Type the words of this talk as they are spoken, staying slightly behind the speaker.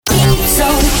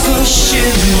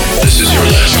This is your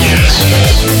last chance.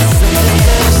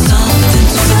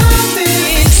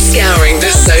 Scouring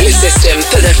the solar system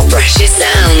for the freshest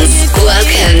sounds.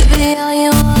 Welcome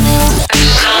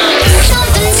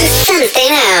to Something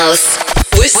Else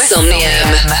with Somnium.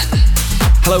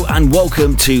 Hello and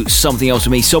welcome to Something Else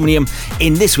with me, Somnium.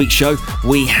 In this week's show,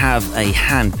 we have a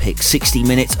hand-picked 60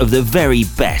 minutes of the very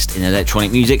best in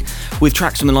electronic music, with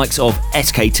tracks from the likes of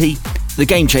SKT, The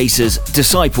Game Chasers,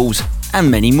 Disciples, and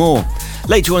many more.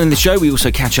 Later on in the show, we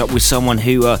also catch up with someone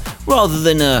who, rather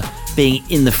than being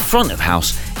in the front of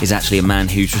house, is actually a man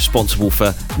who's responsible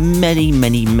for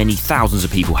many thousands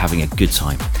of people having a good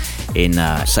time in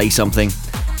Say Something.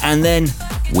 And then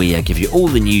we give you all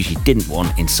the news you didn't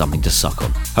want in Something to Suck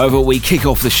On. However, we kick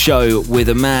off the show with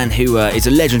a man who is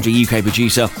a legendary UK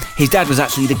producer. His dad was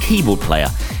actually the keyboard player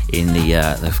in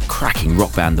the cracking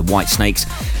rock band The White Snakes.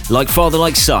 Like father,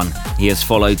 like son, he has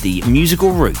followed the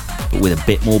musical route, but with a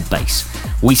bit more bass.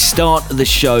 We start the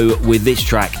show with this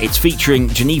track. It's featuring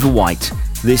Geneva White.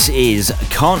 This is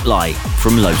Can't Lie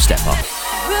from Low Stepper.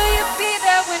 Will you be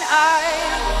there when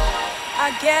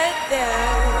I get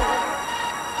there?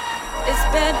 It's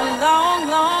been a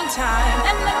long time,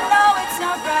 and I know it's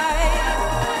not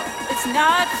right, it's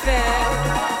not fair,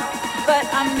 but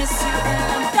I miss you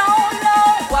and I don't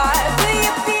know why. Will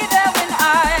you be there when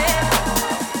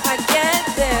I get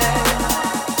there?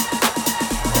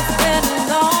 It's been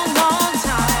a long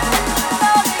time, and I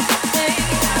know that you think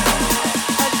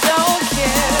I don't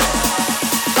care,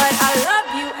 but I love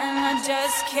you and I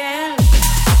just can't.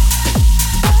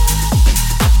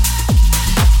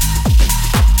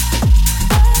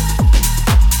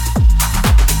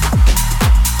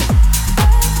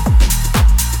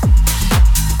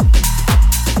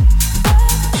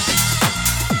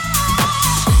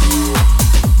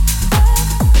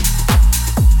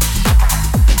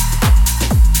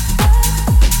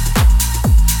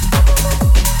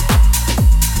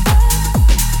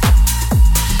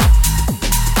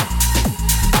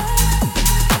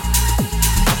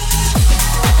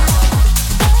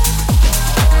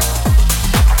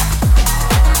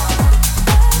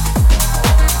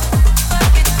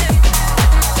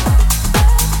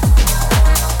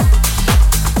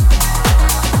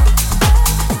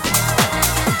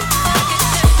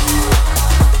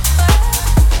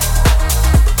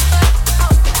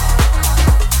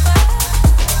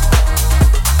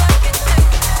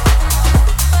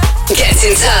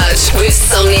 In touch with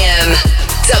Somnium.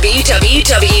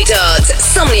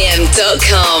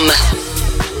 www.somnium.com.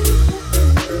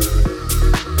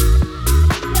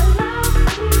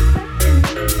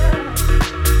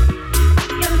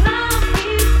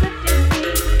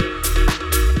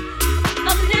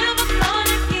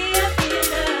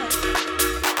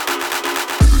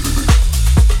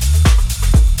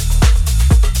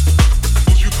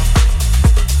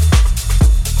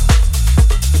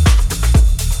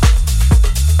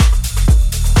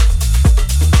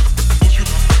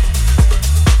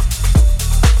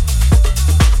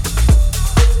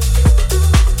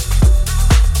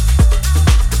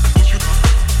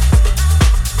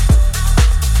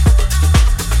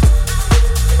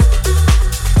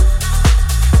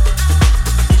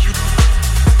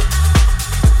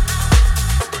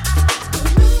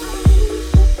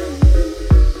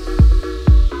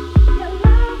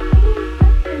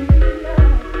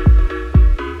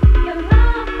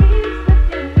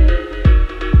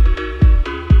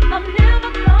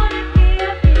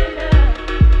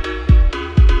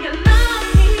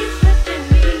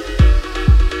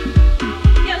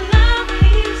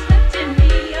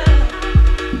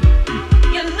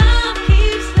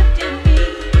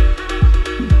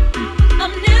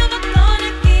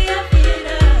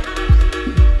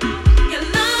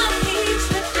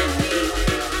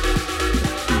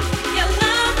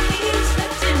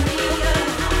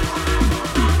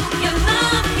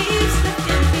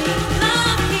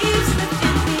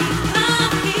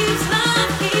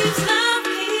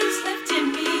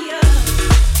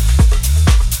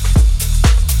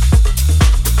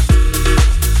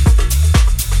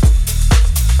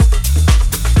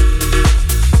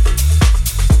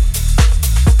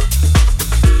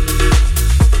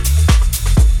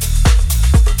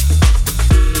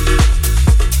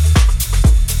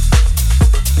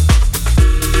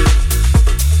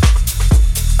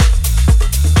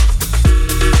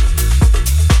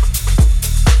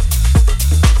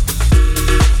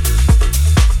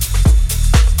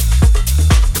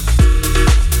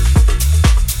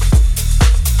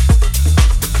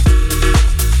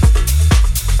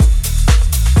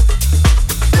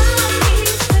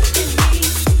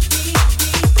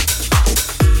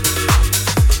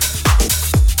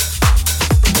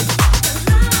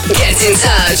 Get in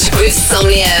touch with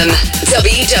Somnium.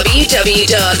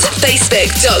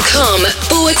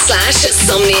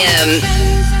 www.facebook.com/Somnium.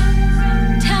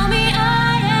 Tell me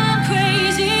I am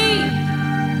crazy,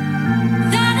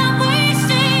 that I'm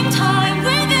wasting time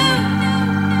with you.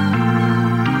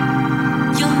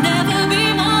 You'll never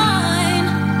be mine.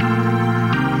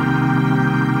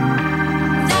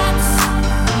 That's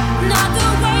not the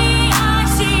way I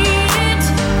see it.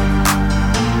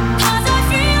 'Cause I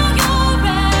feel you're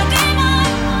ready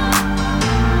mine.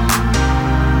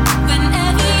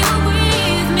 Whenever you're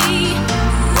with me.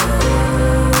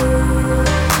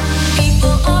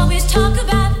 People always talk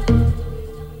about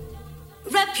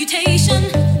reputation.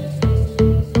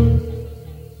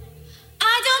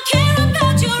 I don't care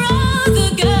about your other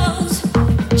girls.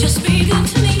 Just be good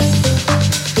to me.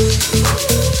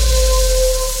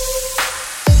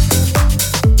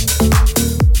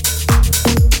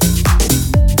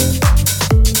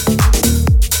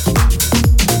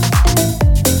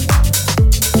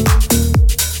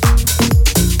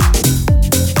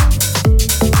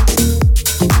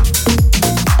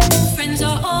 Friends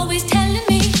are always telling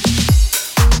me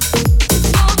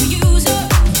you're a user.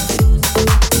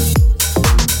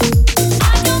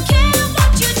 I don't care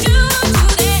what you do to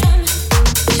them.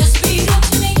 Just be good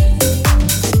to me.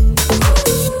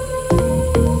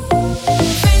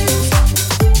 Friends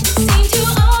seem to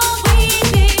always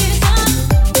listen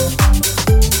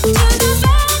to the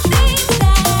bad things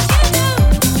that you do.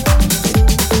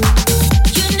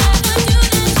 You never do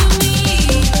that to me.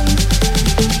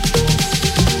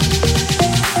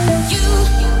 You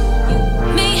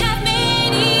may have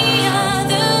many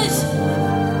others,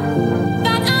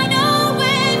 but I know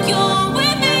when you're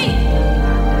with me,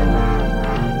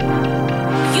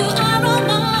 you are all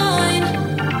mine.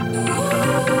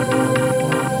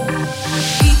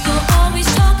 People always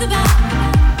talk about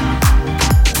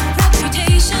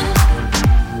reputation.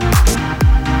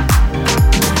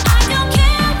 I don't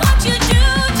care what you do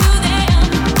to them.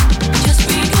 Just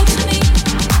be good to me.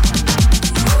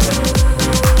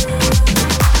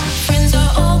 Friends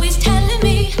are always telling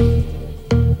me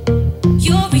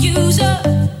you're a user.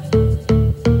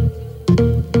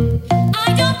 I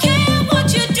don't care what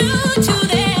you do to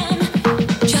them.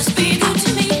 Just be good to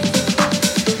me.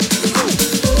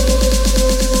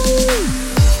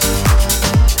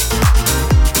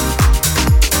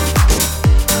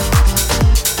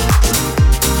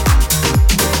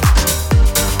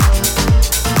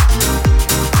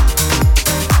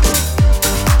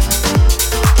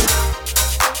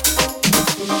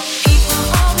 People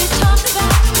always talk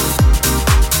about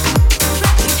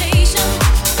reputation.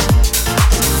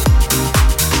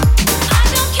 I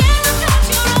don't care about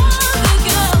your other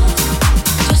girls.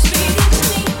 Just be good to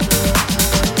me.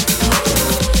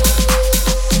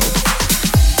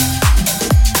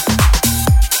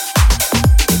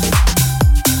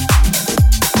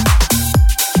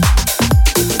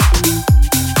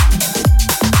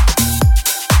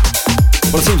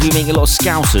 Well, it seems to be meeting a lot of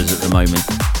Scousers at the moment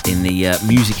in the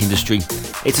music industry.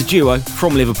 It's a duo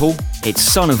from Liverpool. It's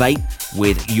Son of Eight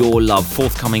with Your Love,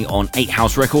 forthcoming on 8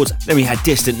 House Records. Then we had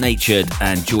Distant Natured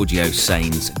and Giorgio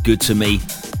Sain's Good to Me.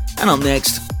 And up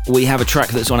next, we have a track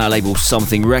that's on our label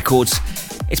Something Records.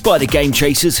 It's by the Game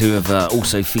Chasers, who have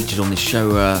also featured on this show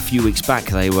a few weeks back.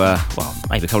 They were, well,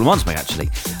 maybe a couple of months back actually.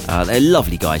 They're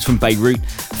lovely guys from Beirut,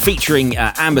 featuring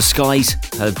Amber Skies,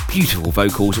 her beautiful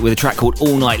vocals, with a track called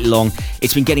All Night Long.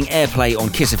 It's been getting airplay on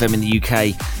Kiss FM in the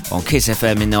UK, on Kiss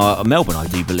FM in Melbourne, I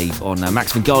do believe, on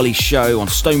Max Vangali's show, on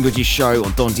Stonebridge's show,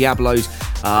 on Don Diablo's,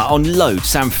 on loads,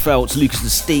 Sam Feltz, Lucas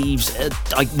and Steve's,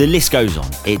 the list goes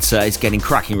on. It's getting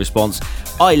cracking response.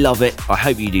 I love it, I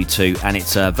hope you do too, and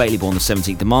it's available on the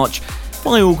 17th of March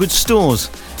by all good stores.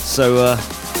 So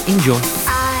enjoy.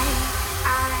 I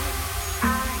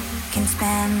can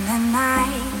spend the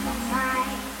night.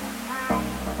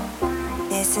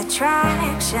 This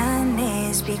attraction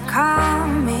is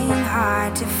becoming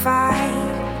hard to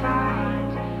fight.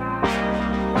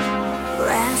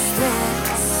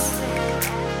 Restless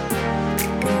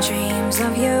in dreams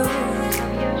of you.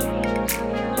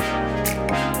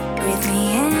 Breathe me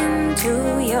into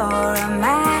your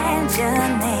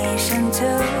imagination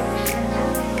too.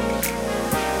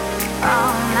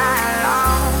 All night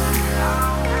long,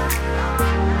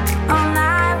 all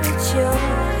night with you.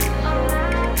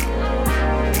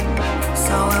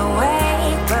 So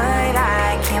awake, but I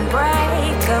can't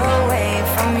break away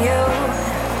from you.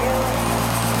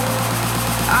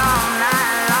 All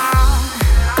night long.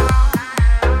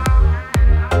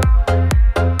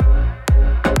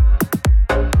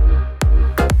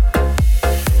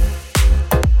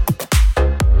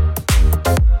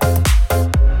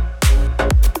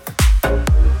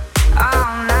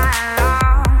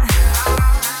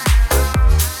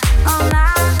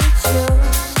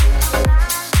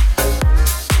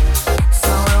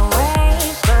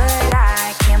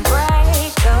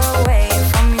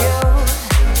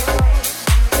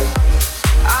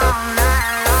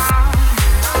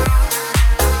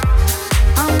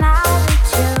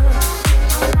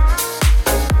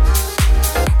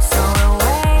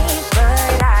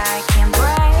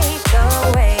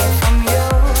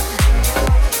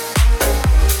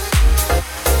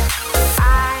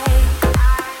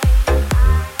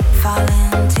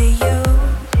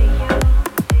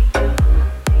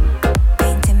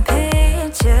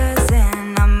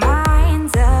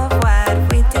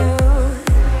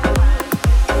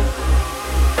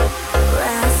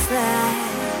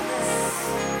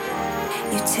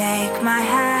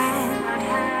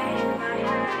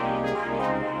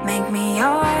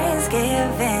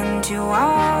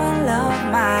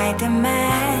 my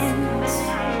demands.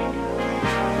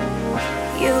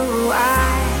 You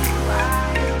are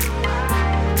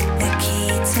the key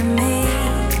to me.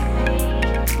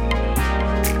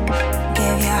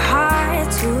 Give your heart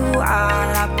to all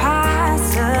our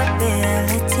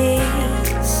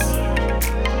possibilities.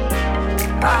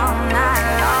 All night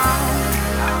long,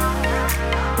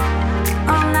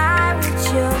 all night with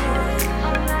you.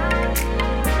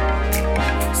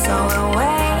 So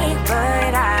awake,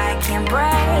 but I can't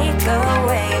break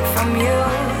away from you.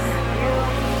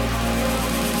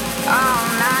 All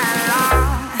night long.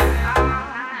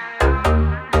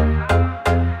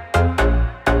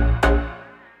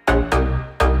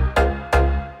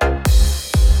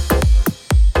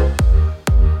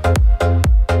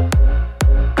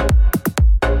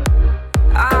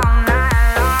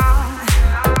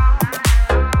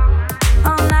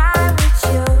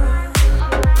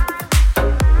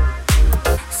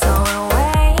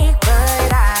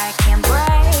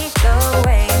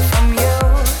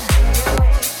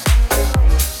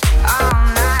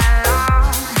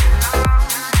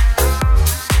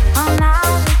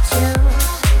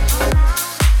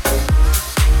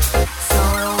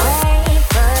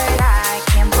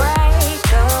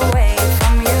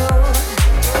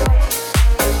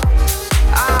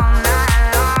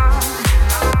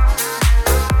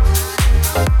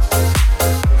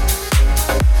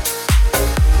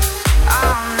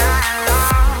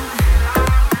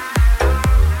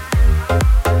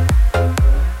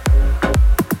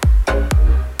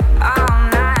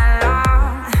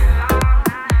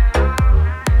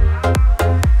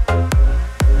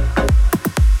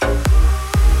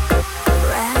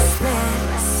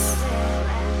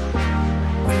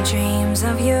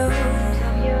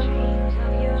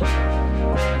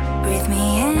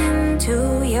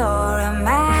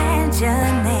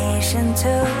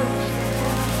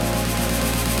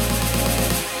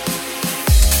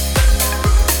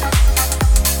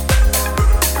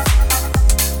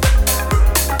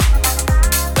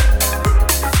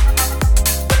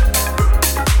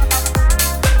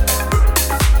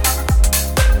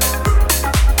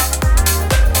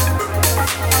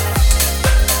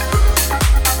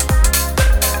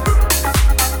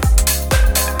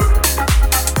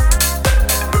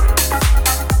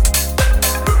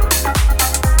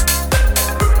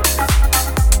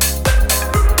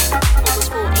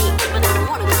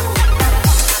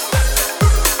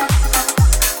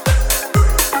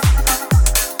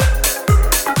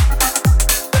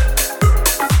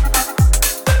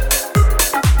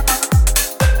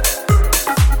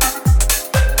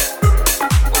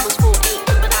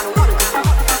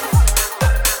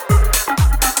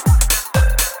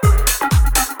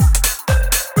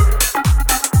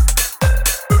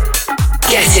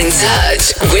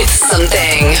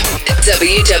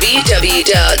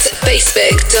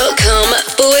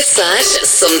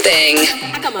 www.facebook.com/something.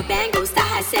 I got my bangles, thigh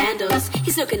high sandals.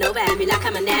 He's looking over at me like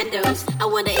I'm a Nando's. I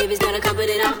wonder if he's gonna come put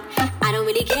it on. I don't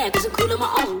really care cause I'm cool on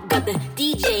my own. But the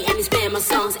DJ and he's playing my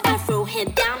songs. Afro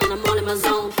head down and I'm all in my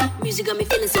zone. Music got me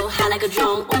feeling so high like a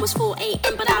drone. Almost 4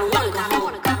 a.m. but I don't wanna go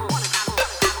home.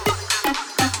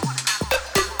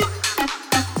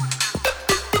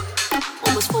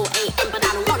 Almost 4 a.m. but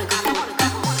I don't wanna go home.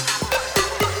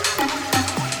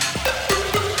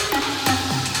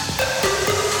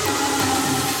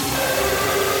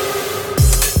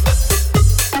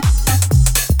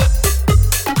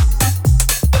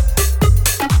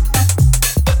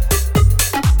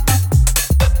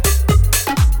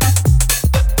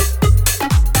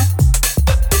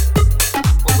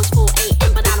 Almost 4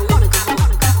 a.m. but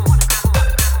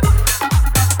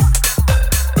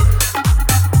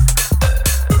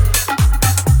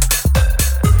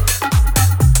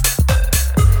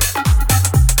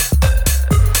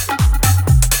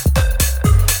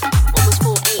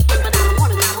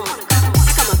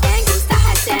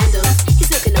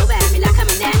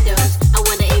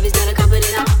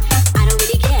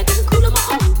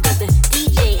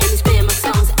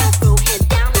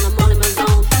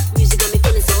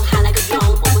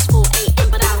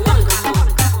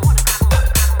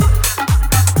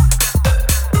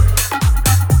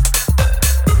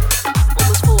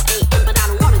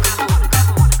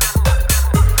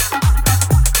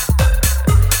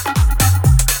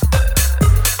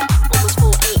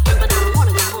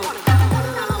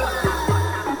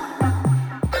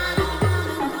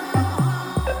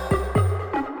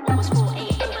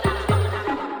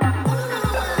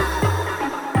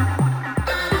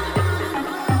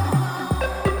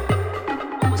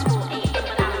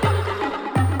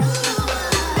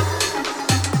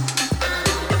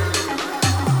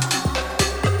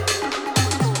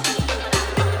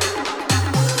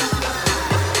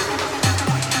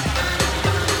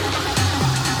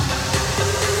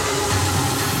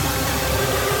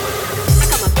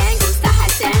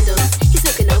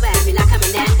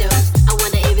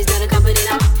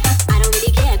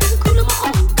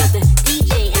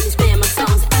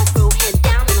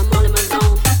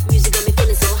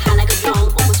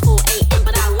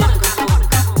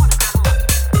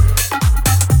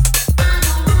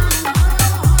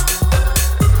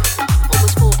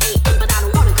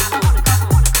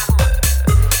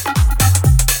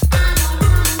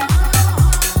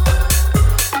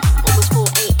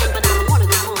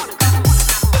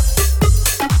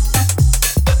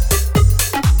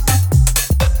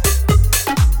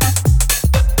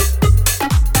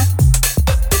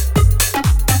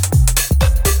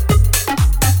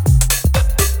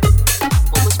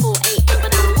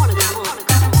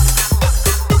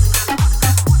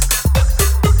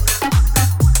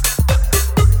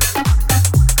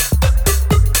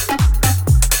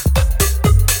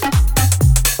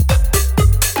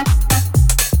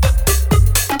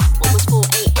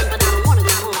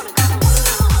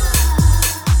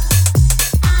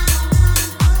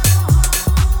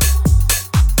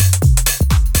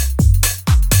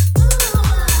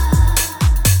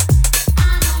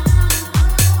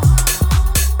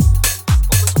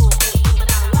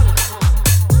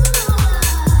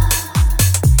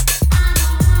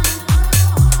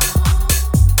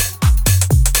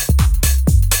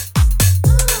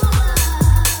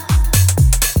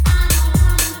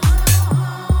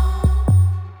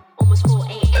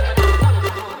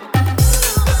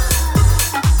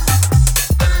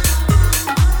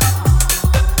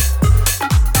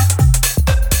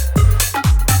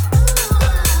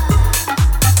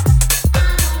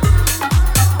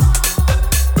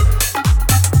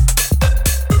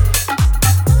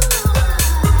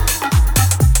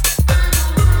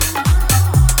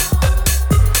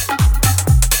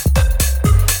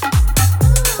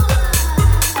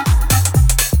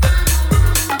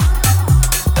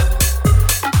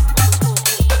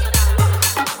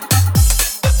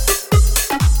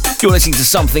You're listening to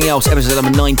Something Else, episode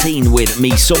number 19 with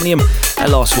me, Somnium. Our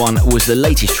last one was the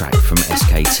latest track from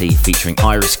SKT featuring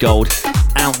Iris Gold,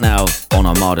 out now on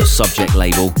Armada's Subject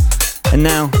label. And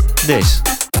now, this.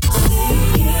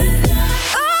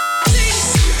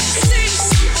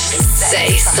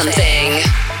 Say something.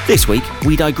 This week,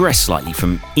 we digress slightly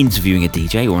from interviewing a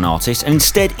DJ or an artist and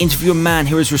instead interview a man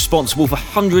who is responsible for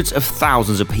hundreds of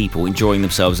thousands of people enjoying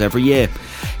themselves every year.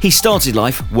 He started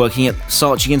life working at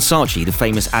Saatchi & Saatchi, the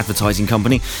famous advertising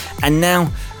company, and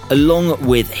now, along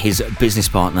with his business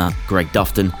partner, Greg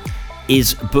Dufton,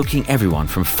 is booking everyone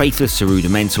from Faithless to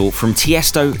Rudimental, from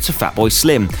Tiesto to Fatboy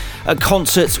Slim, at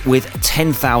concerts with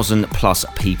 10,000 plus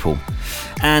people.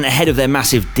 And ahead of their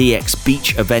massive DX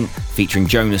Beach event featuring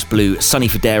Jonas Blue, Sonny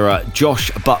Fodera,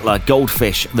 Josh Butler,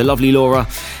 Goldfish, The Lovely Laura,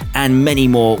 and many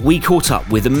more, we caught up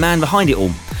with the man behind it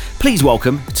all. Please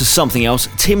welcome to Something Else,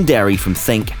 Tim Derry from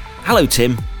Think. Hello,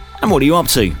 Tim, and what are you up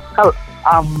to? Oh,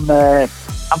 I'm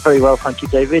very well, thank you,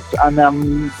 David, and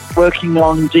I'm working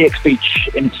on DX Beach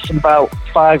in about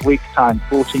 5 weeks' time,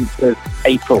 14th of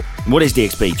April. What is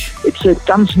DX Beach? It's a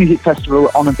dance music festival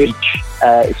on a beach.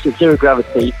 It's at Zero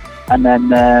Gravity, and then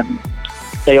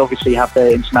they obviously have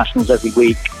their internationals every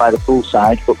week by the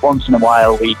poolside, but once in a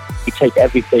while we take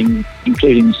everything,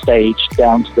 including the stage,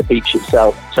 down to the beach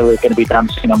itself. So we're going to be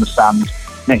dancing on the sand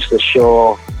next to the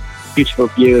shore. Beautiful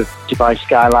view of Dubai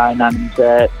skyline and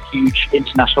huge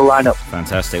international lineup.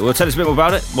 Fantastic. Well, tell us a bit more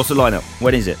about it. What's the lineup?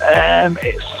 When is it?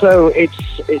 It's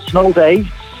an all-day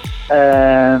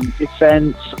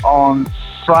event on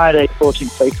Friday,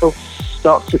 14th April.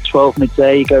 Starts at 12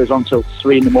 midday, goes on till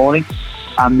 3 in the morning.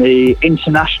 And the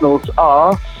internationals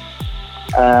are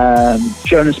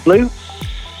Jonas Blue,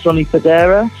 Sonny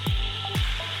Fodera,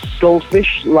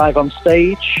 Goldfish live on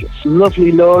stage,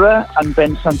 Lovely Laura and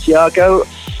Ben Santiago,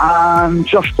 and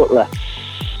Josh Butler.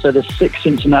 So there's 6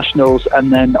 internationals,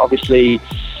 and then obviously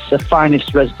the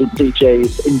finest resident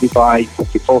DJs in Dubai will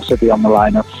also be on the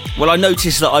lineup. Well, I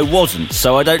noticed that I wasn't,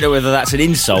 so I don't know whether that's an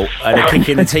insult and a kick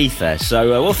in the teeth there.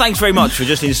 So, well, thanks very much for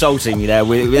just insulting me there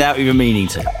without even meaning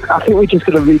to. I think we're just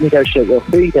going to renegotiate your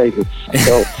fee, David.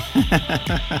 So.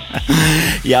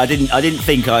 Yeah, I didn't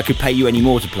think I could pay you any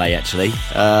more to play, actually.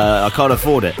 I can't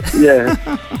afford it. Yeah.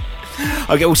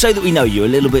 Okay, well, so that we know you a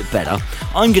little bit better,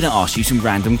 I'm going to ask you some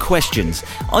random questions.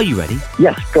 Are you ready?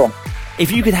 Yes, go on.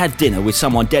 If you could have dinner with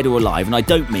someone dead or alive, and I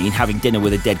don't mean having dinner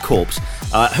with a dead corpse,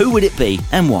 who would it be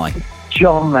and why?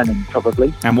 John Lennon,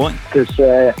 probably. And why? Because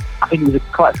I think he was a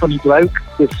quite funny bloke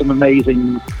with some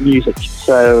amazing music.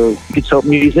 So we could talk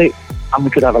music and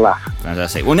we could have a laugh.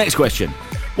 Fantastic. Well, next question.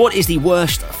 What is the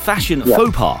worst fashion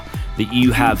faux pas that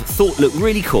you have thought looked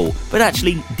really cool, but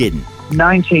actually didn't?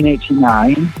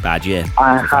 1989. Bad year.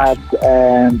 I had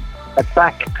a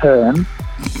back perm,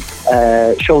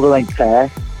 shoulder-length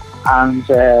hair, and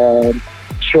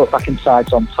short back and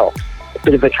sides on top. A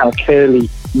bit of a kind of curly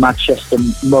Manchester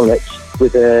mullet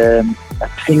with a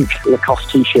pink Lacoste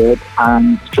t-shirt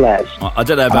and flares. I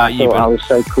don't know about you, but I was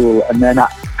so cool. And then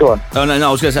go on. Oh no,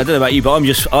 I was going to say I don't know about you, but I'm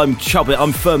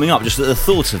firming up just at the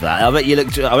thought of that. I bet you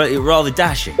looked rather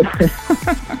dashing.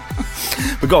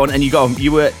 But go on, and you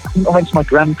were. I went to my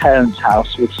grandparents'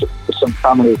 house for some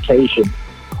family occasion,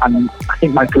 and I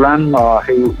think my grandma,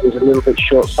 who was a little bit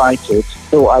short-sighted,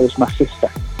 thought I was my sister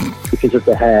because of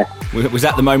the hair. Was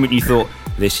that the moment you thought,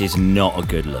 this is not a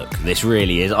good look? This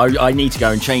really is. I need to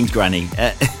go and change Granny.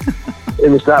 It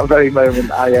was that very moment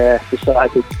I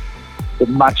decided the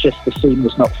Manchester scene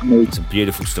was not for me. It's a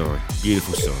beautiful story.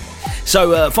 Beautiful story.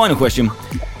 So, final question.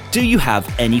 Do you have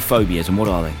any phobias, and what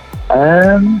are they?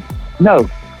 No.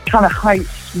 Kind of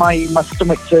heights, my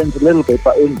stomach turns a little bit,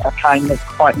 but I kind of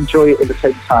quite enjoy it at the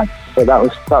same time. So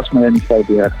that's my only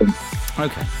phobia, I think.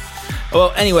 Okay.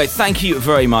 Well, anyway, thank you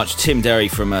very much, Tim Derry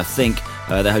from Think.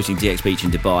 They're hosting DX Beach in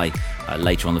Dubai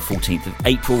later on the 14th of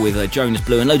April with Jonas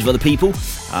Blue and loads of other people.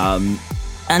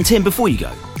 And Tim, before you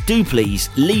go, do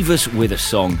please leave us with a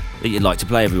song that you'd like to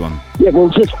play, everyone. Yeah, well,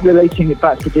 just relating it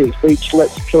back to DX Beach,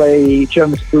 let's play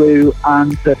Jonas Blue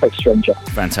and Perfect Stranger.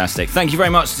 Fantastic. Thank you very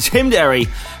much, Tim Derry.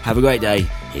 Have a great day.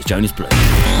 Here's Jonas Blue.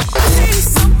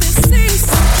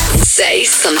 Say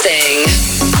something.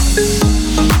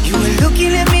 You were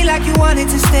looking at me like you wanted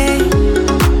to stay.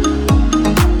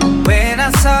 When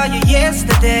I saw you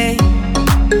yesterday,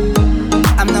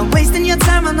 I'm not wasting your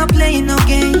time, I'm not playing no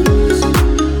games.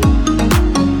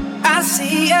 I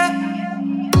see ya.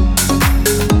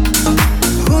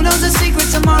 Who knows the secret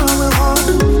tomorrow will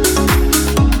hold?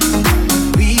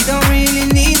 We don't really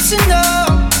need to know.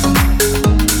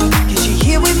 'Cause you're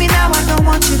here with me now, I don't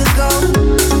want you to go.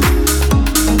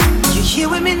 You're here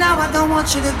with me now, I don't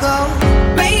want you to go.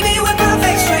 Maybe we're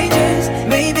perfect strangers,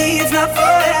 maybe it's not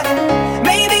forever.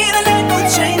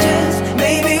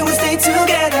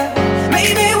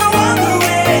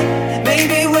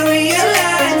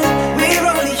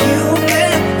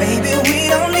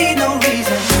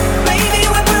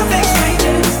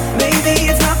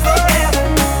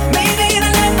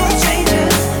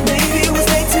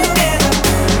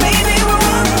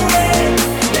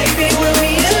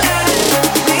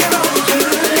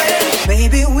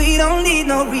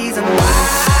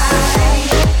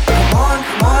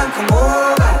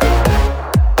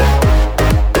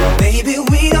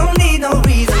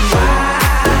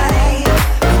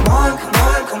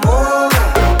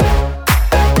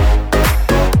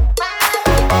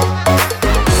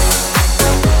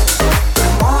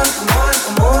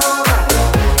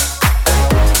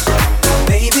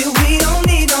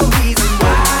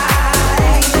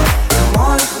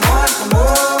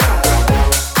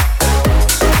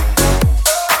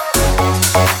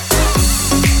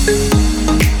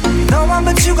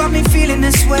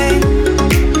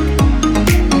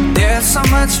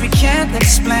 much we can't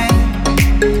explain.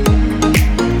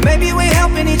 Maybe we're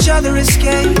helping each other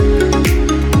escape.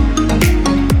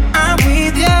 I'm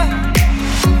with ya.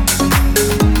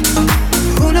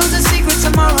 Who knows the secret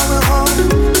tomorrow will hold?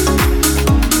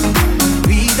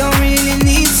 We don't really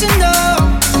need to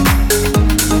know.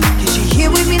 'Cause you're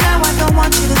here with me now, I don't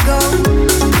want you to go.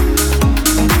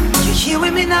 You're here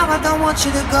with me now, I don't want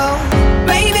you to go.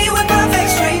 Maybe we're perfect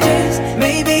strangers.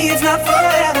 Maybe it's not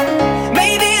forever.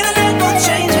 Maybe the night won't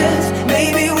change us.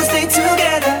 Maybe we'll stay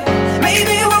together.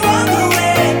 Maybe we'll walk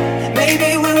away.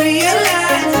 Maybe we'll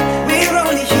realize we're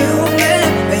only human.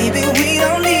 Maybe we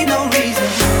don't need no reason.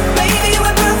 Maybe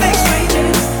we're perfect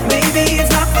strangers. Maybe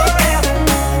it's not forever.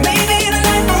 Maybe the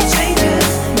night won't change us.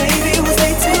 Maybe we'll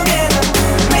stay together.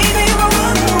 Maybe we'll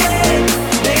walk away.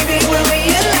 Maybe we'll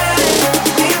realize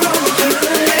we're only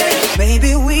human.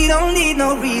 Maybe we don't need no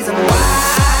reason why.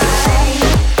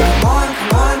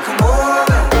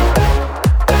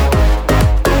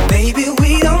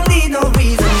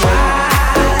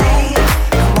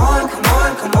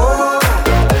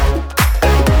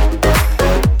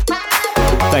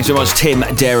 Thanks so much, Tim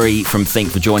Derry from Think,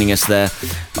 for joining us there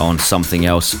on Something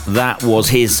Else. That was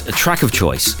his track of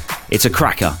choice. It's a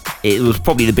cracker. It was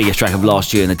probably the biggest track of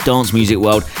last year in the dance music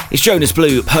world. It's Jonas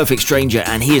Blue, Perfect Stranger,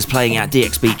 and he is playing at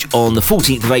DX Beach on the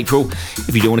 14th of April,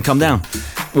 if you do want to come down.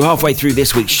 We're halfway through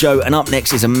this week's show, and up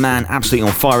next is a man absolutely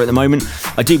on fire at the moment.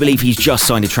 I do believe he's just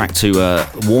signed a track to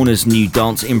Warner's new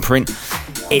dance imprint.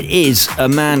 It is a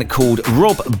man called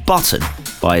Rob Button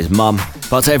by his mum,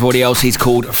 but to everybody else he's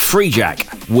called Free Jack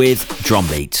with Drum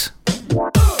Beats.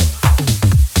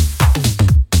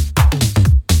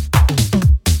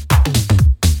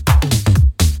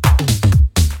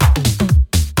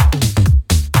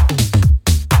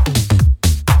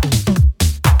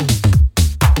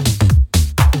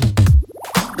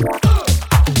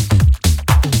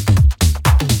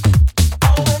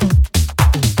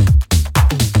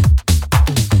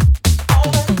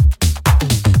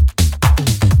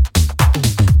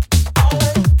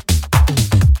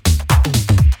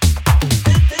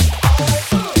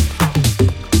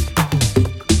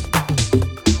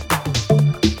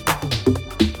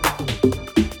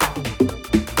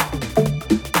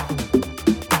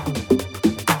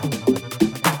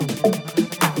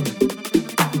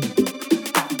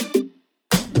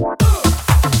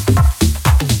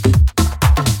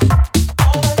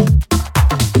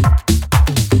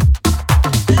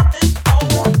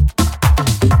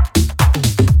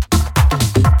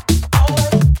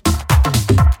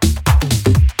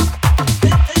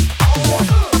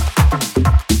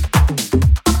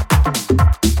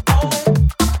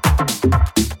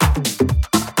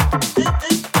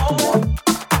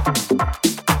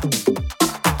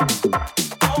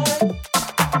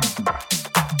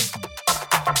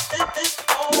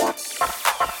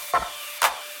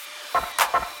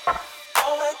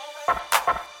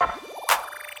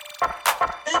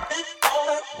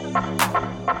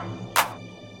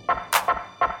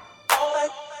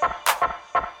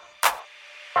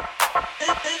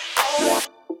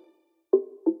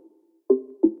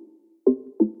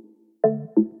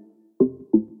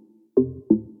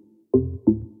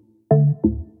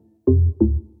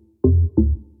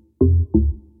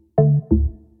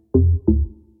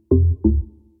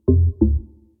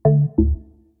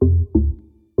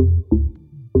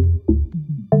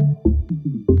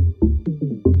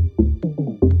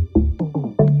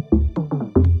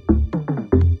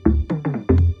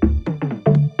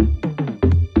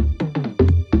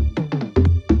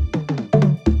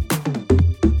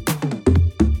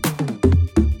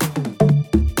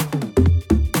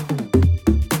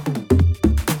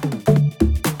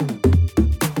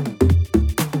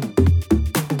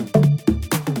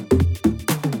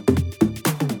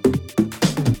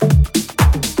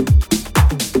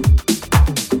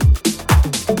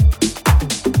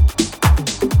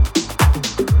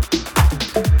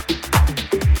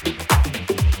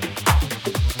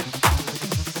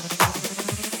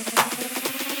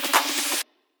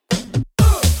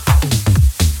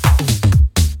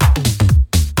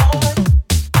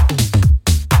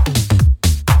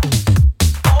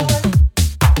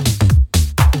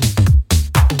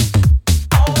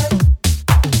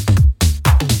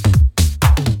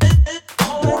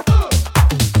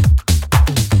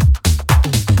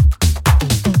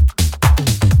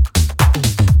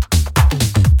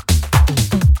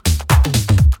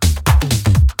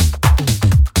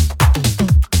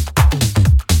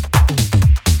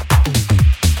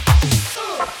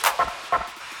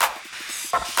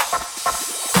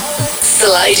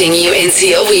 Sliding you into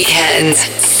your weekend.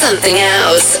 Something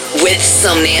Else with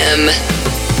Somnium.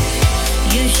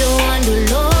 You should want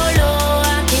to low, low.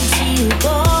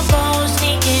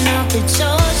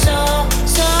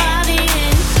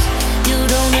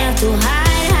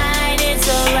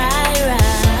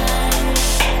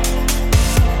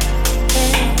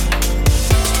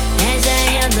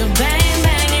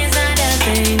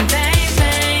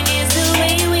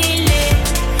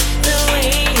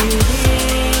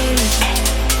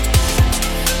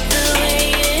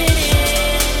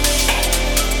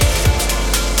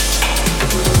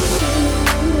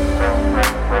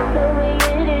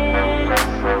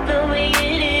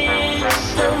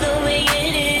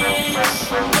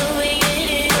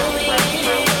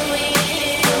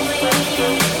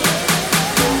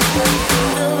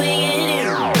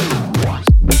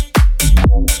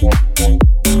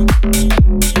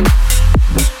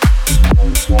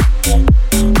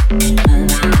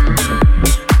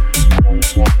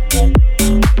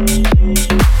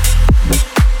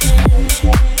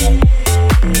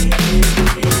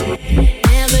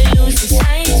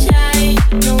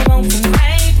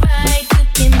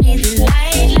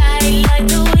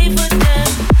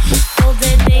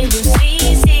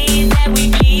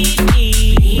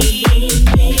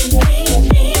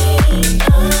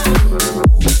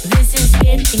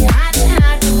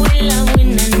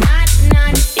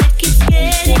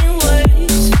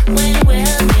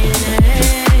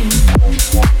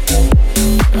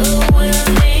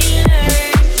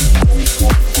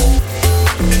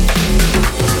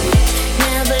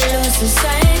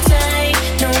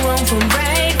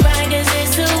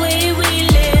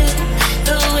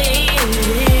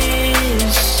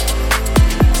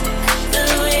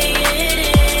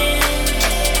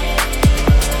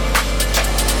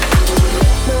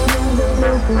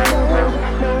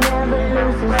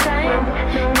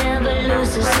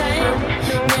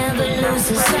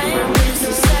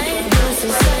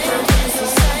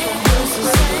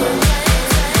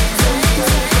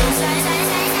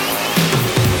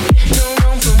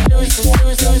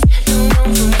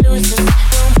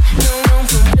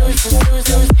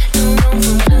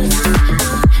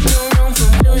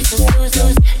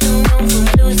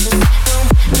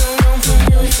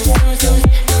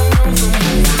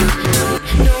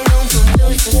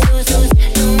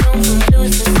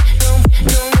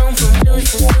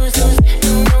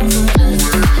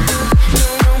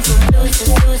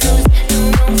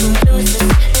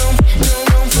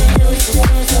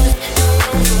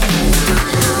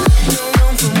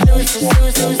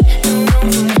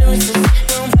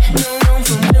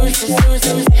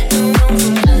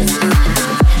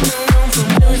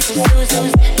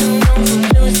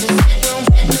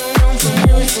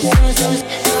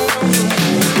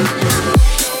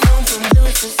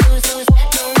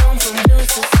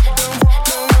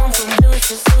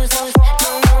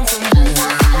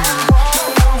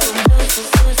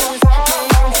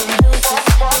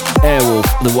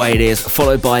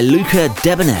 Followed by Luca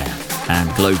Debonair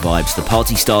and Glow Vibes, the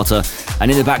party starter. And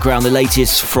in the background, the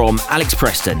latest from Alex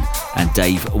Preston and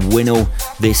Dave Winnell.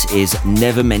 This is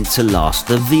Never Meant to Last,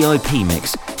 the VIP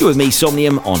mix. You're with me,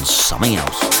 Somnium, on Something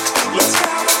Else.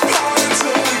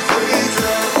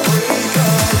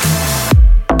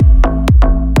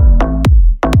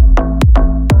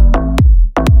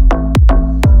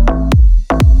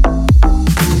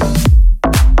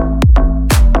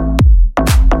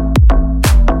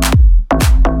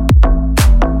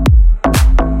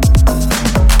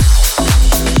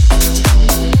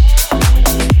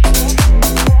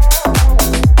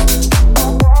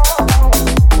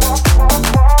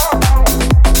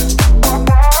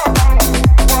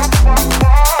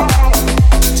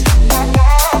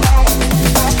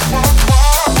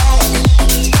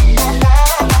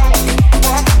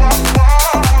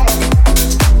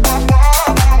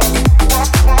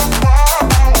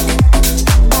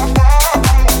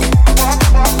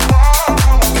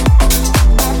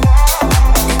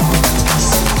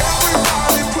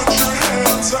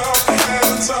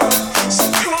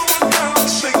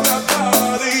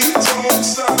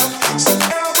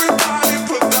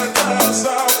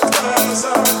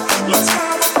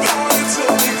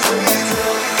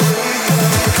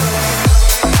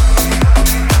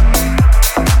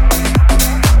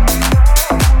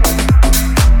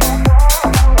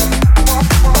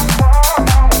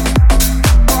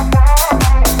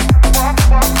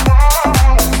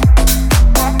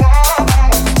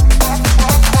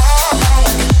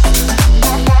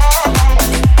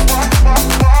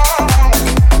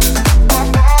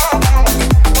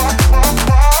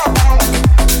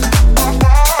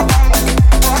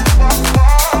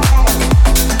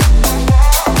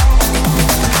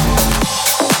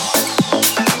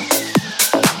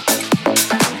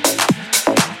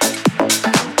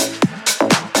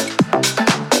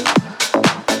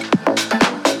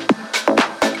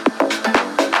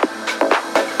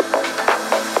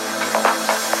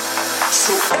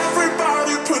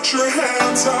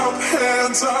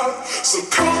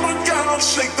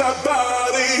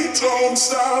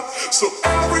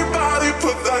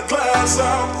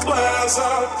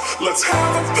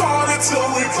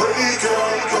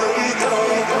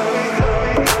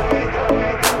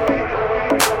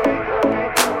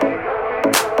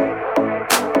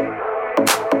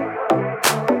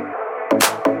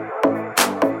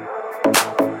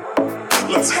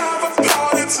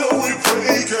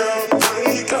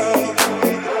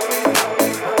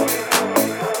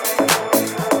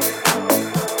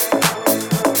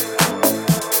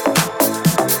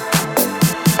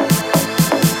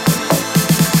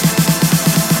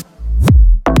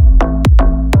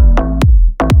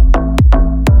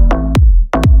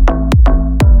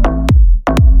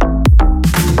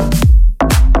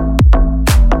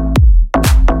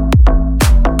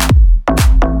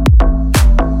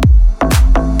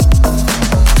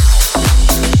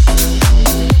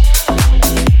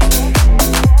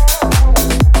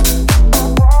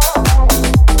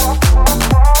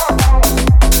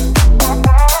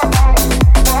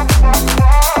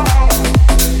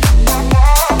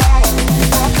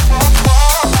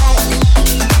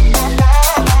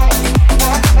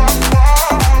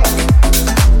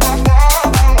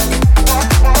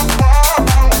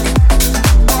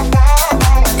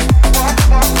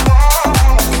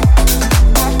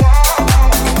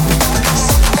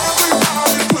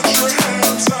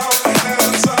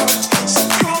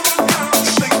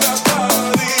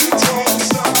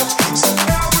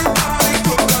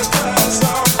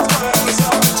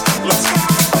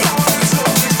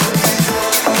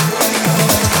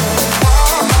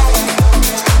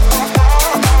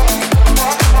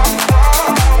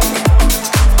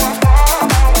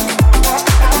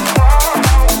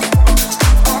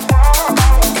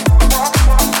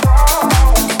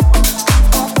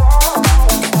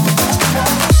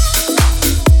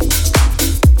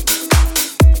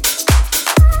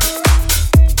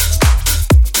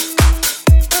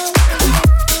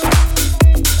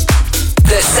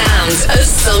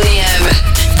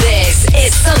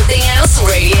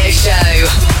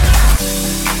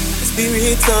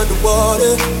 it's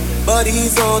underwater, but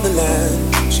he's on the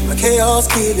land. She my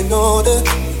chaos killing order,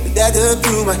 the dagger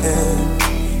through my hand.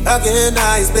 How can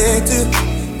I expect to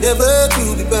never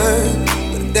to be burned?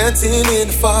 But I'm dancing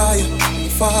in the fire, the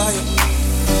fire.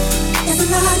 As the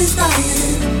light is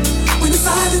dying, when the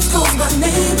silence calls my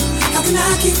name, how can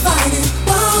I keep fighting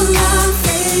while I'm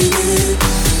fading?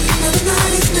 Now the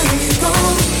night is nearly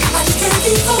gone, I just can't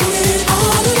keep holding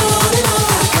on and on and on.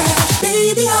 I crash.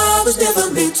 Baby, I was never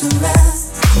meant to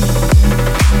last.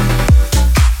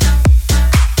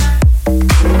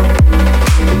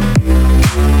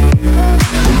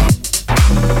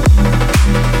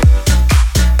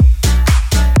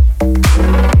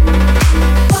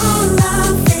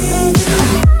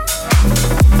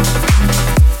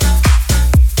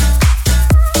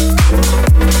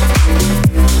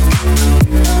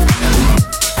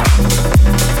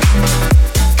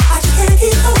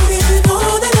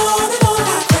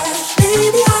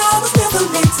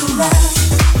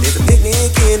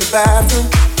 Bathroom,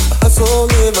 a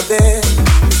hustle in my bed.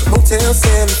 There's a motel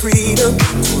selling freedom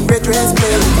to a red dress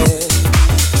millionaire.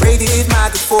 Traded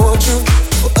my good fortune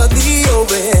for ugly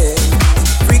overhead.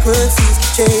 Frequencies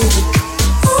keep changing.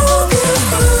 All this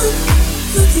time,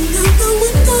 looking out the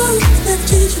window, never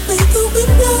change the way the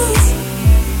windows.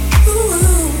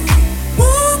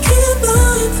 Walking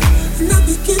blind, and I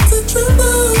begin to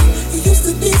tremble. It used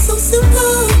to be so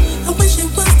simple. I wish it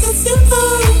was that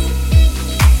simple.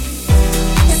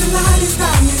 The light is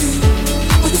dying,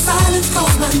 when the silence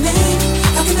calls my name,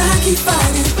 how can I keep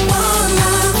fighting while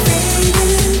I'm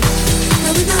fading?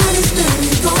 Now the night is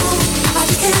nearly gone, I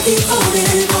just can't keep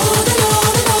holding on and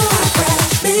on and on. I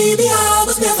crash. Baby, I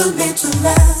was never meant to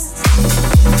last.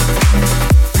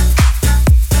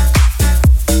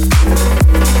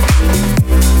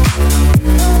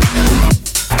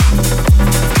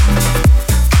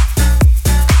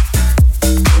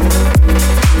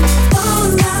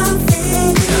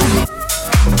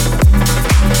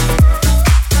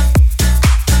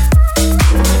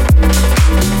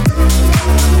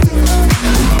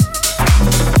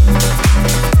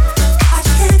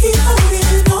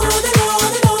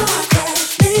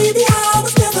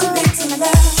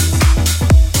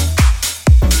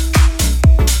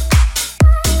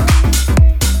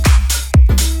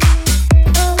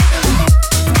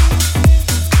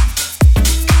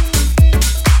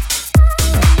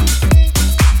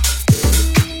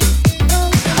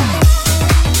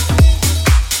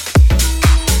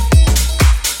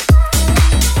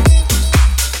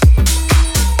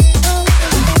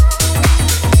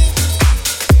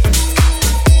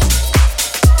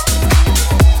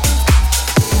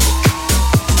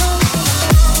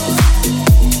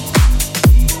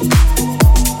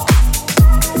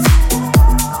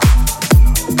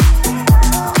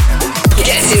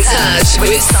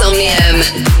 with Somnium.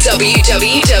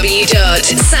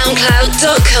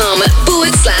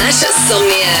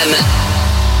 www.soundcloud.com/Somnium.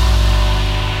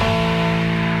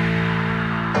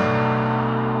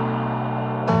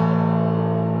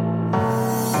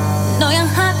 No, your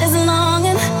heart is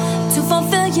longing to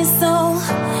fulfill your soul.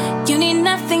 You need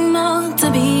nothing more to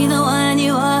be the one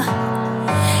you are.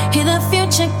 Hear the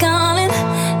future calling,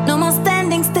 no more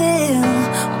standing still.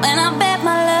 When I bet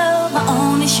my love, my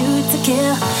only shoot to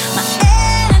kill. My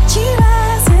energy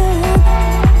rising,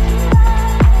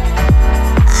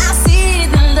 I see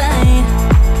the light.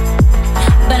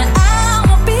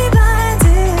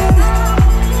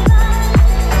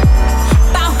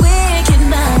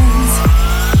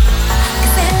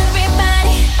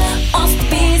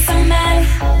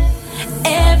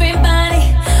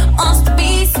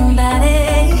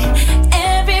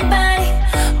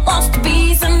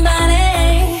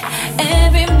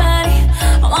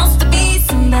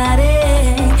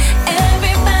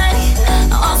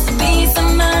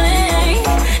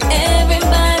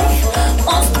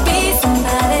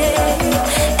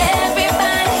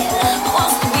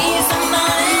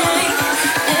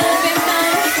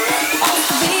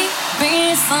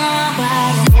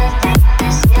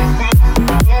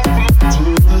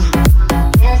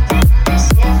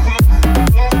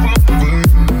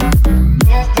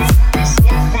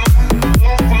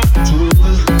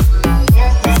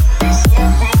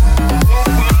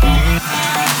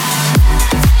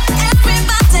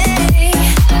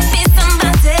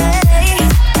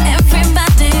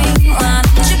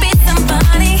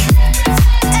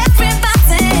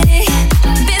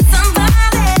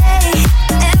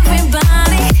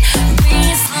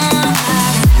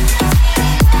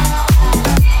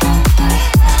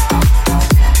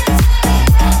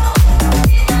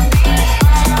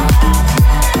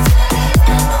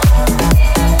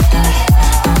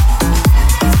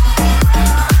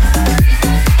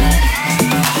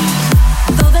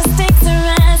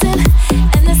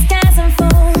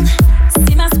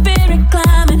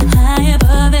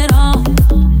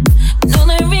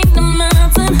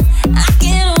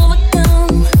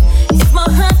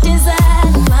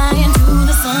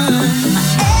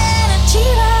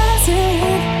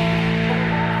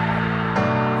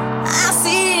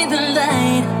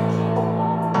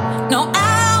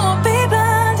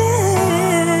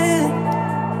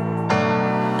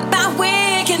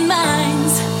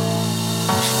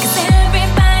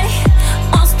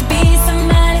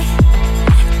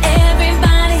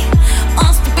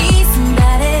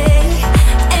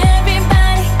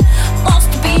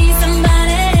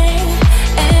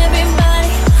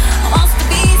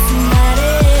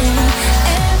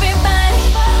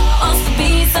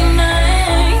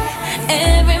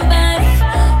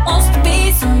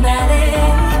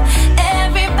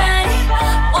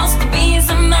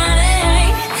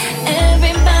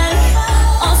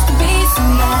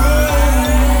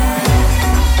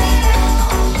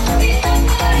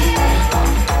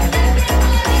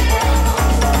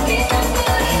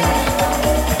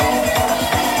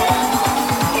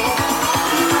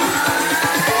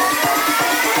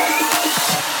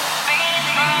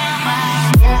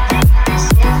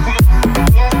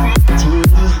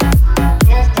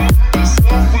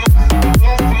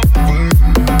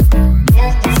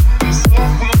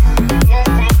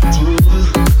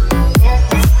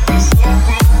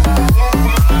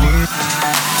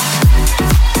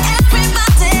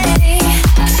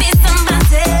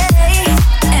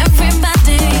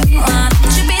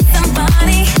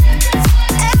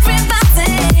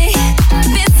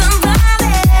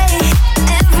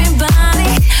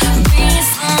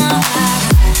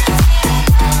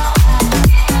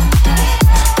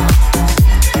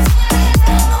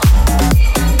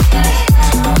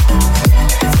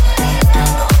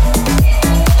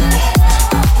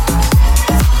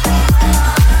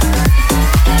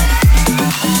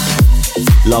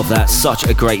 Love that. Such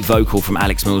a great vocal from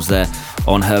Alex Mills there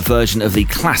on her version of the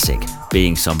classic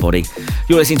Being Somebody.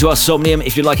 You're listening to us, Somnium.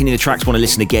 If you're liking the tracks, want to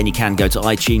listen again, you can go to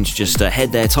iTunes. Just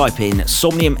head there, type in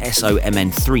Somnium,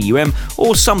 SOMN3UM,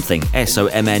 or something,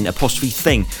 SOMN'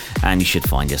 thing, and you should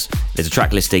find us. There's a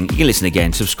track listing. You can listen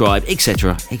again, subscribe,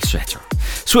 etc., etc.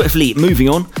 Swiftly moving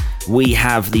on, we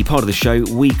have the part of the show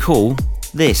we call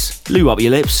this. Lube up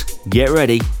your lips. Get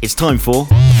ready. It's time for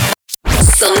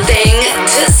Something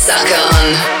to suck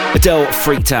on. Adele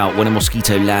freaked out when a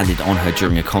mosquito landed on her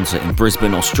during a concert in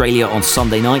Brisbane, Australia on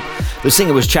Sunday night. The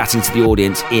singer was chatting to the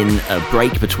audience in a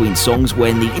break between songs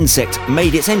when the insect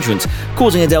made its entrance,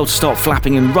 causing Adele to start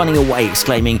flapping and running away,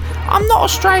 exclaiming, "I'm not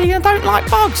Australian, I don't like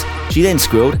bugs." She then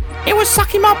squealed, "It was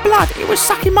sucking my blood, it was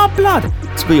sucking my blood."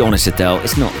 To be honest, Adele,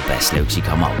 it's not the best lyrics you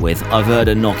come up with. I've heard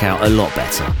her knock out a lot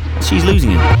better. She's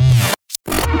losing it.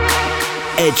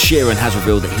 Ed Sheeran has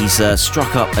revealed that he's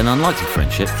struck up an unlikely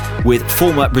friendship with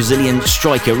former Brazilian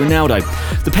striker Ronaldo.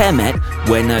 The pair met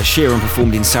when Sheeran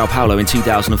performed in Sao Paulo in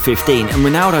 2015, and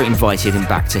Ronaldo invited him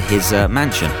back to his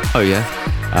mansion. Oh yeah?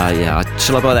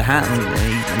 Shall I buy the hat?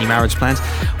 Any marriage plans?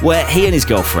 Where he and his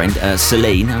girlfriend,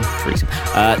 Celine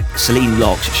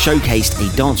Locks, showcased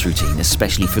a dance routine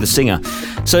especially for the singer.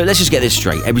 So let's just get this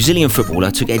straight. A Brazilian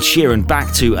footballer took Ed Sheeran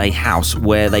back to a house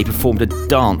where they performed a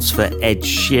dance for Ed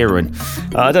Sheeran.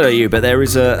 I don't know you, but there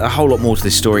is a whole lot more to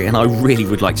this story, and I really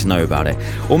would like to know about it.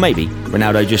 Or maybe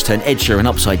Ronaldo just turned Ed Sheeran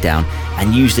upside down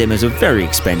and used him as a very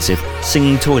expensive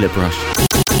singing toilet brush.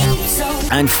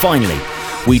 And finally,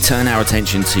 we turn our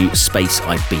attention to Space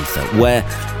Ibiza, where,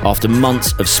 after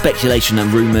months of speculation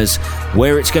and rumours,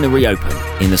 where it's going to reopen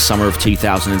in the summer of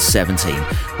 2017,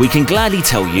 we can gladly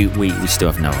tell you we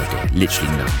still have no idea.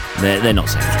 Literally no. They're not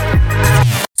saying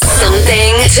that.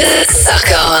 Something to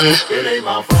suck on.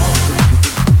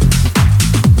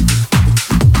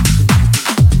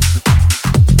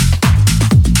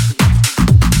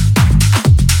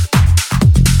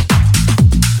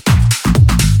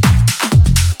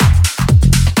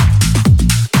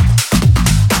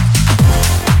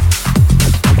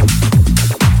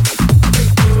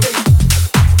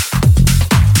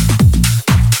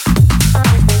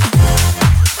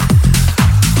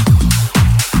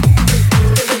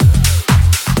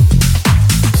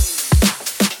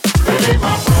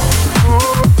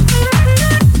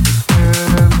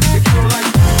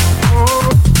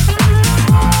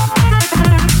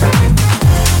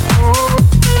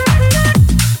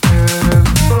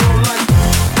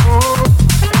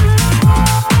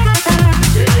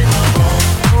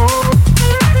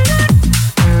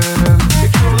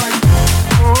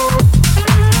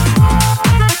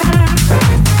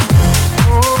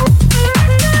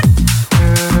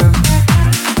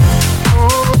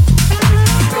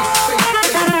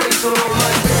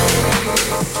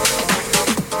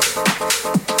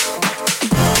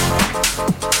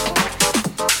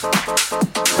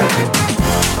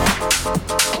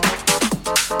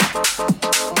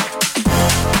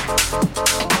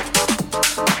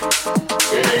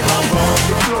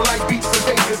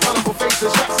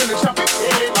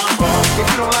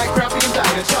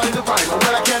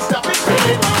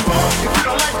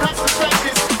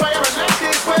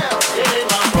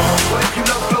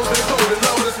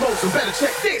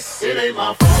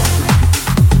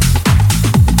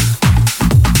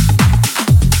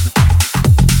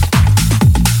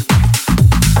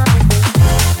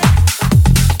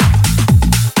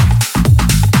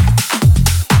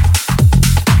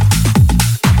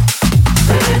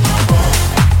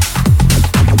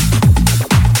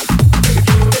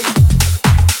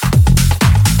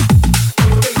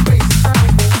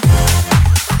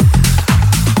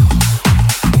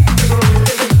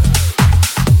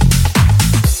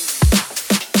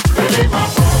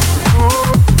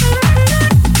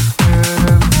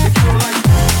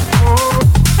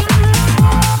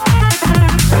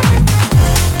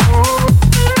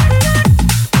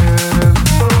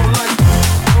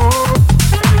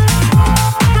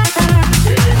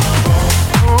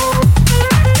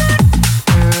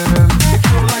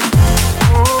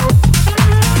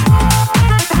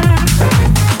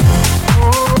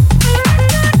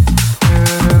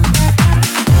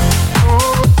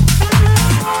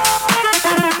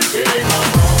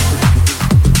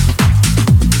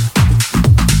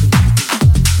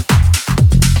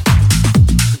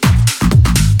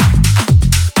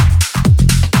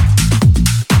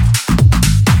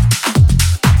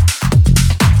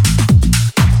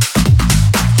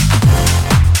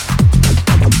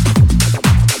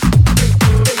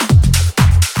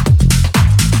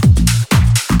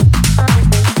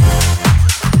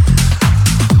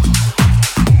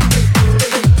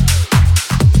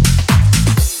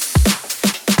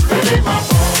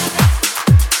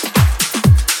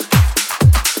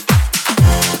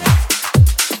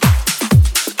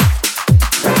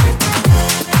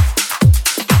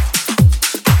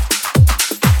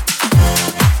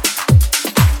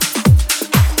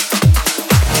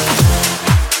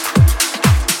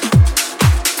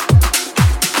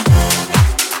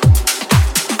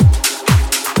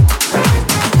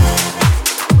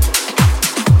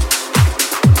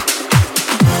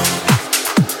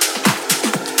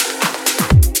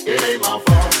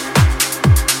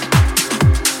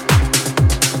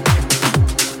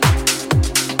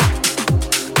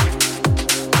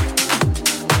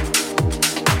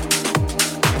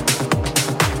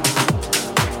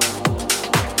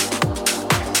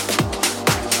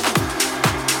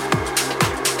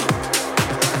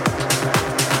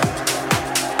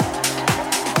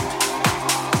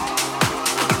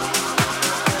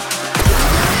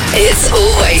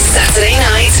 Saturday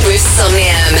night with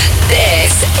Somnium.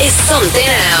 This is Something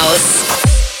Else.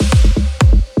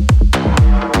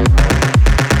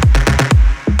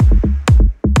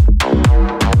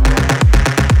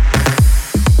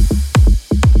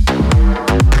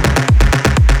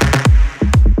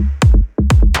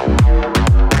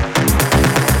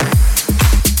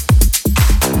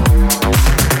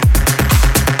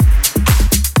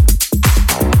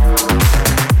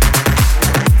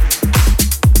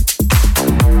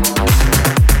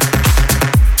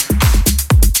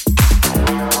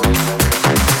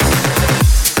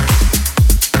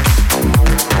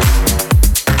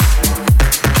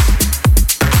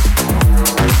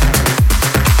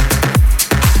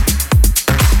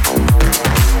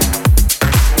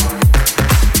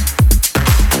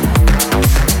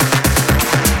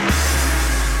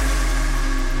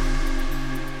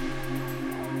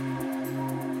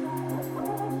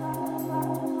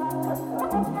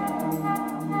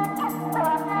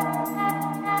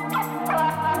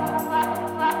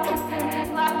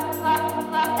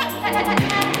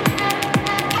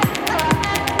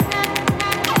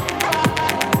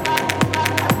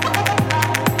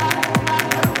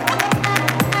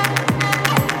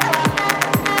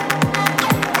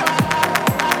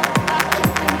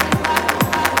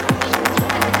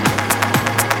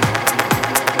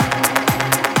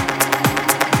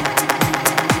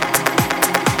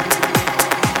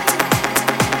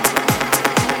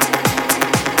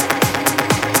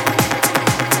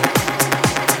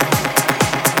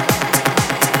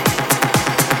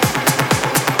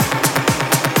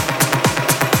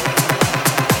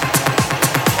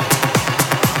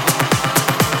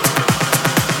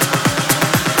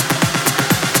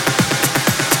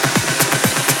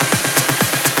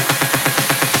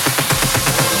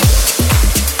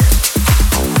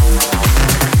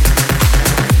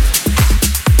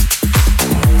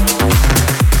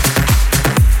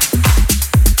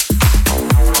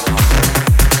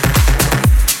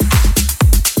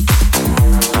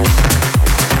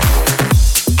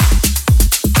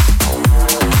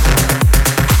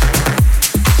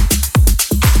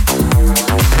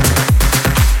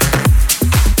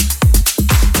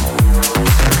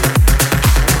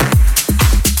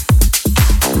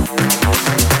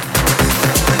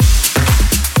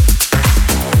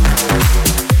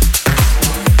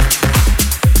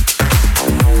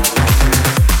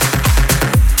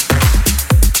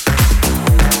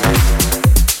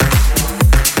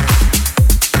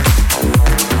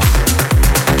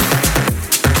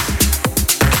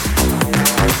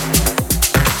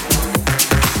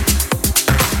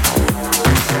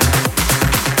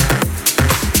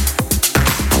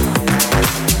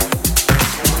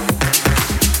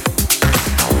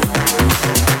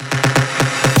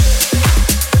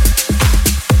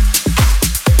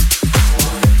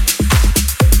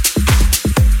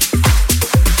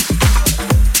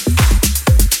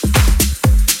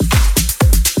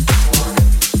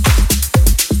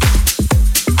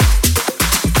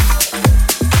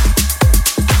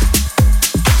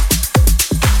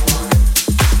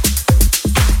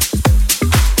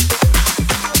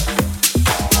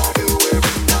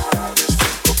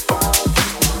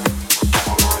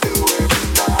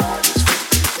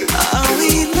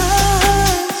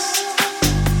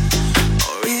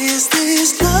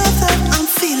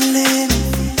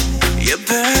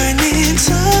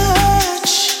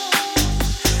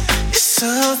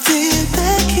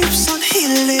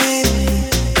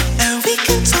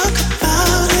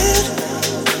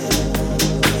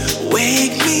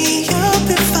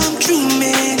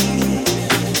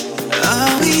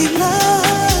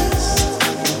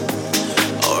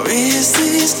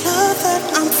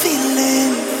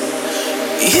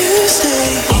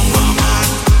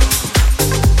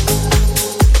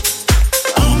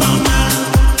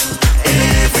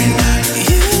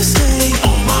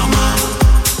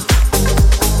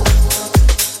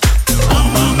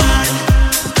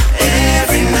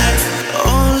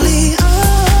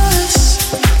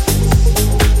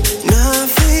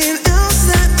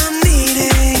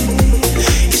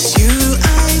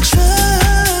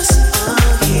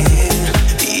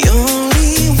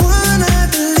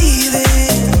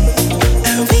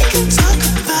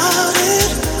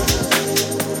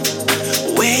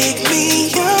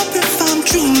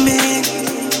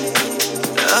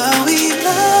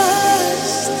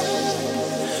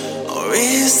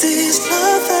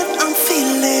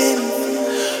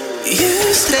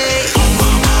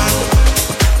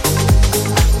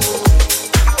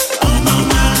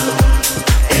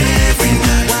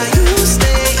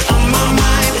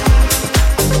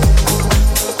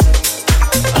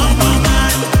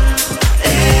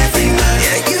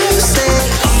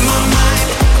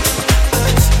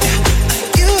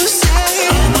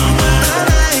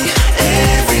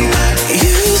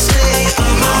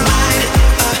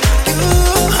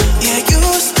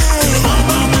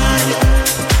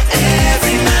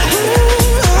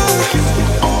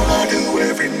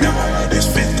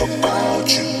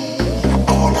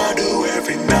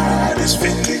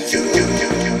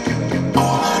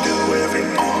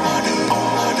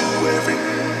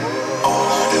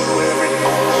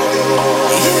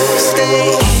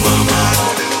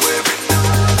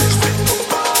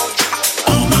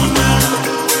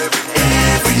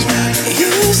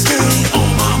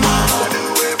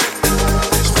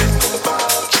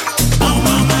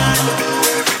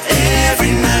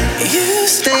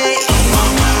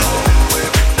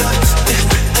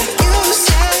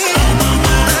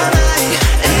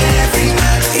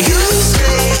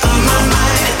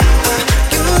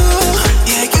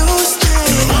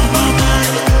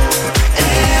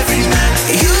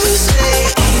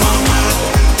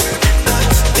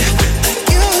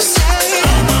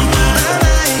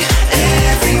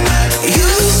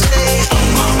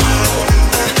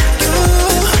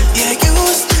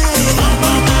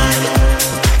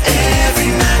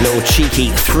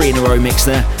 3 in a row mix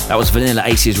there. That was Vanilla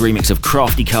Ace's remix of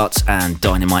Crafty Cuts and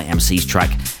Dynamite MC's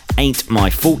track Ain't My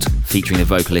Fault, featuring the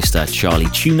vocalist Charlie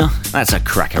Tuna. That's a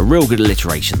cracker, real good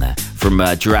alliteration there, from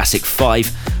Jurassic 5.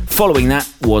 Following that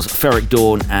was Ferric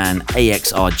Dawn and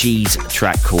AXRG's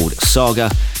track called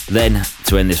Saga. Then,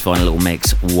 to end this final little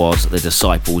mix, was The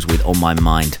Disciples with On My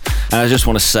Mind. And I just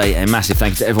want to say a massive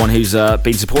thank you to everyone who's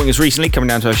been supporting us recently, coming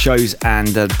down to our shows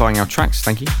and buying our tracks.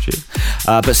 Thank you. Cheers.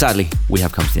 But sadly, we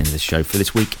have come to the end of this show for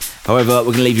this week. However, we're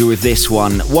going to leave you with this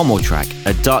one more track,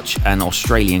 a Dutch and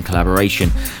Australian collaboration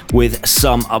with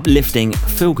some uplifting,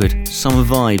 feel-good summer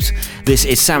vibes. This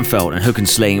is Sam Feldt and Hook and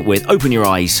Sling with Open Your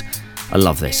Eyes. I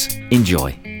love this.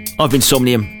 Enjoy. I've been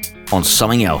Somnium on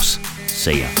Something Else.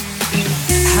 See ya.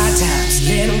 High times,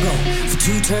 let them go. For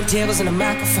 2 turntables and a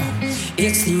microphone.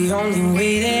 It's the only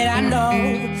way that I know.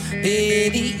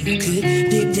 Baby, you could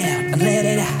dig down and let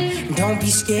it out. And don't be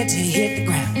scared to hit the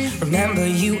ground. Remember,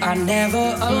 you are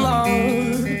never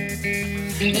alone.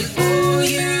 And oh,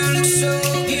 you look so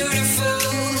beautiful.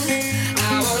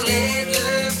 I won't let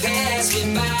love pass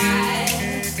me by.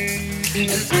 And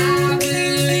I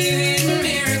believe in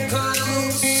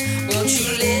miracles. Won't you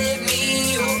let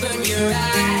me open your eyes?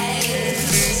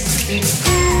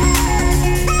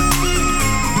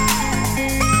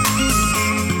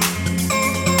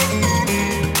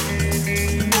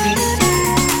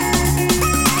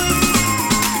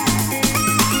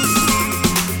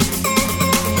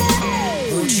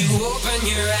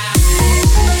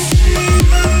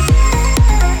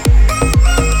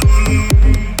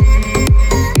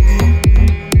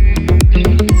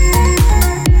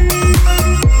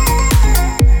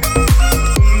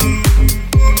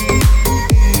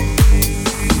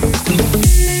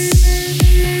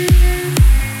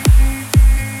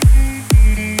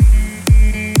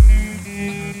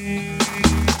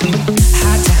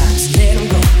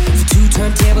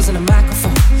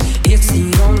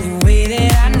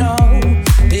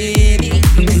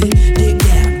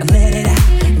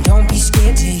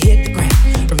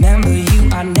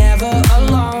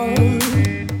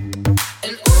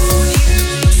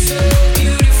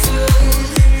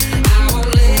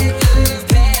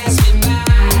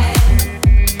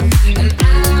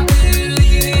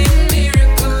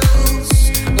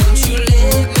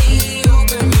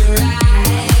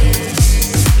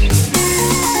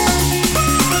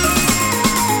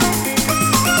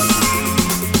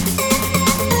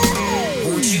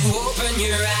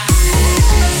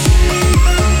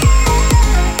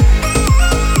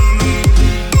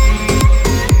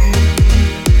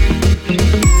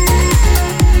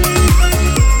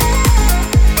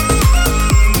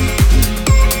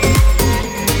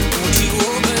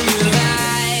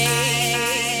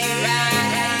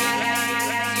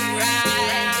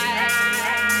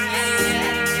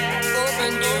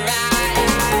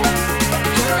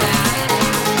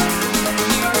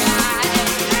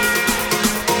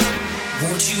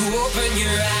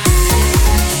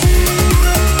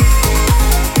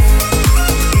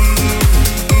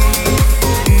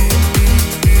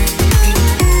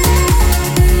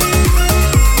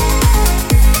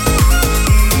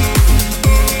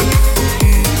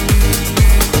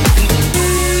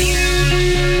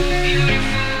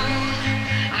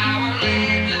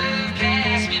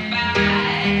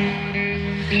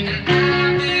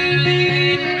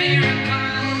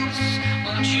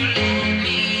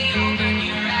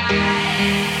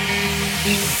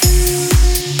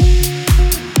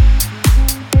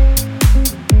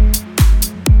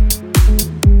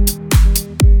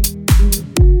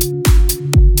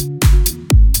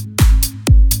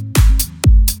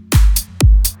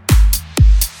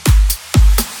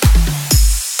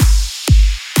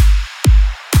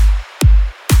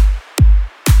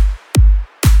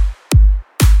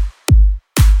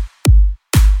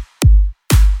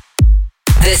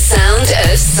 The sound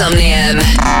of Somnium.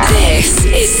 This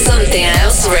is Something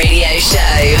Else